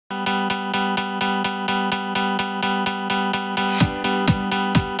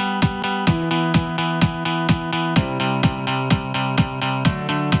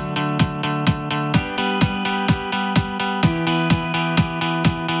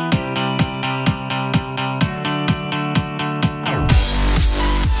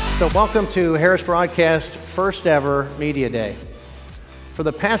So welcome to Harris Broadcast first ever Media Day. For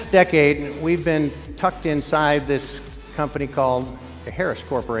the past decade, we've been tucked inside this company called the Harris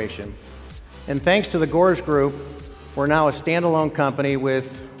Corporation. And thanks to the Gores Group, we're now a standalone company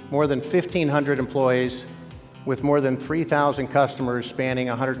with more than 1,500 employees, with more than 3,000 customers spanning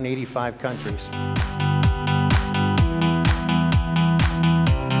 185 countries.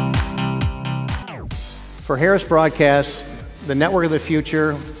 For Harris Broadcast, the network of the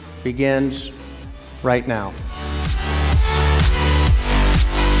future begins right now.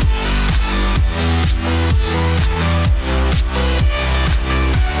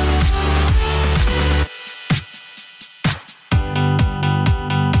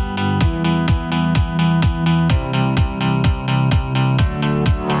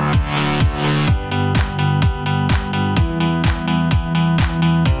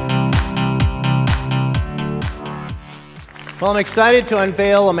 Well, I'm excited to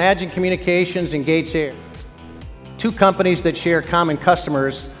unveil Imagine Communications and GatesAir, two companies that share common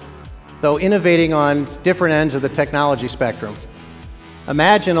customers, though innovating on different ends of the technology spectrum.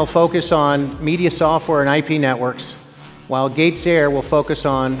 Imagine will focus on media software and IP networks, while GatesAir will focus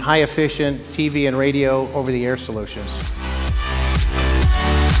on high-efficient TV and radio over-the-air solutions.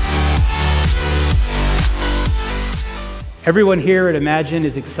 Everyone here at Imagine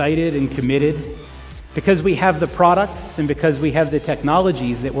is excited and committed because we have the products and because we have the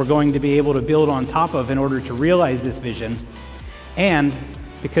technologies that we're going to be able to build on top of in order to realize this vision, and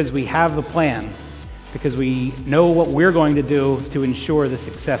because we have the plan, because we know what we're going to do to ensure the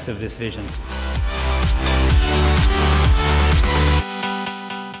success of this vision.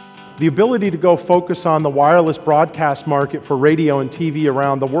 The ability to go focus on the wireless broadcast market for radio and TV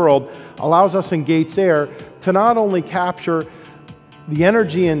around the world allows us in GatesAir to not only capture the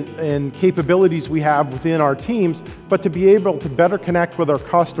energy and capabilities we have within our teams, but to be able to better connect with our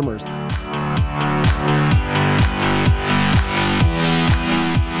customers.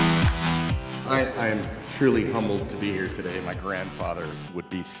 I am truly humbled to be here today. My grandfather would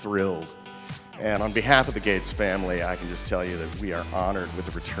be thrilled. And on behalf of the Gates family, I can just tell you that we are honored with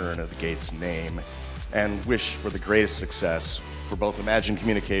the return of the Gates name and wish for the greatest success for both Imagine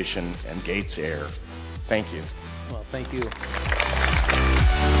Communication and GatesAir. Thank you. Well, thank you.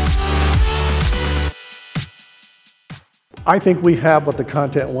 I think we have what the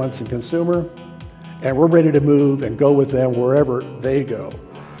content wants in consumer, and we're ready to move and go with them wherever they go.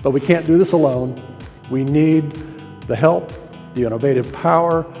 But we can't do this alone. We need the help, the innovative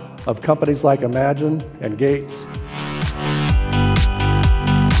power of companies like Imagine and Gates.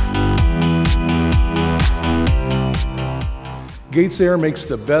 GatesAir makes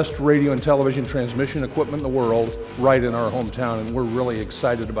the best radio and television transmission equipment in the world right in our hometown, and we're really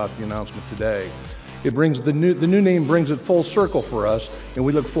excited about the announcement today. It brings the new name brings it full circle for us, and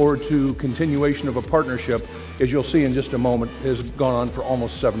we look forward to continuation of a partnership, as you'll see in just a moment, has gone on for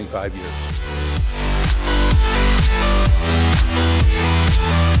almost 75 years.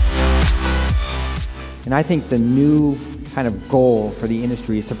 And I think the new kind of goal for the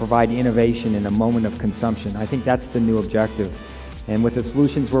industry is to provide innovation in a moment of consumption. I think that's the new objective. And with the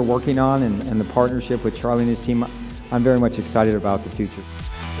solutions we're working on and the partnership with Charlie and his team, I'm very much excited about the future.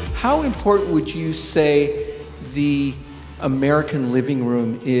 How important would you say the American living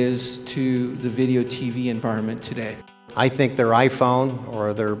room is to the video TV environment today? I think their iPhone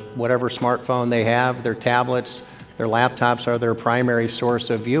or their whatever smartphone they have, their tablets, their laptops are their primary source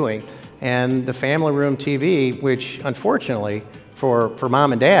of viewing. And the family room TV, which unfortunately for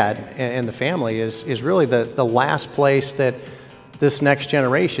mom and dad and the family is really the last place that this next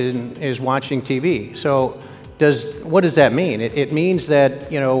generation is watching TV. So what does that mean? It means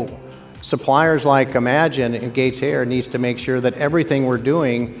that, you know, suppliers like Imagine and GatesAir needs to make sure that everything we're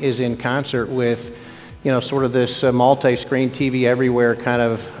doing is in concert with, you know, sort of this multi-screen TV everywhere kind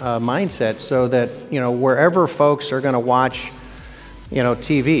of mindset, so that, you know, wherever folks are going to watch, you know,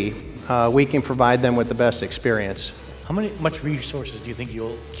 TV, we can provide them with the best experience. How much resources do you think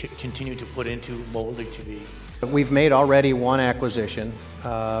you'll continue to put into mobile TV? We've made already one acquisition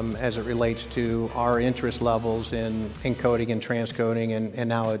as it relates to our interest levels in encoding and transcoding and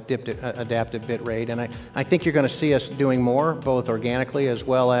now adaptive bit rate. And I think you're going to see us doing more, both organically as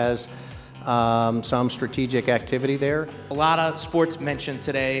well as some strategic activity there. A lot of sports mentioned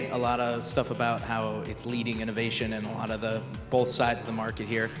today, a lot of stuff about how it's leading innovation and a lot of both sides of the market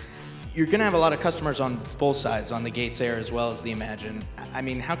here. You're going to have a lot of customers on both sides, on the GatesAir as well as the Imagine. I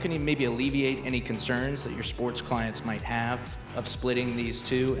mean, how can you maybe alleviate any concerns that your sports clients might have of splitting these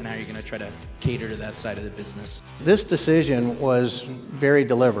two, and how are you going to try to cater to that side of the business? This decision was very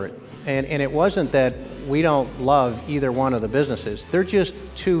deliberate, and it wasn't that we don't love either one of the businesses. They're just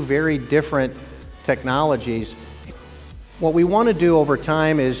two very different technologies. What we want to do over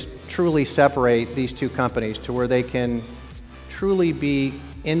time is truly separate these two companies to where they can truly be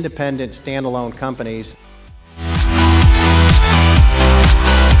independent, standalone companies.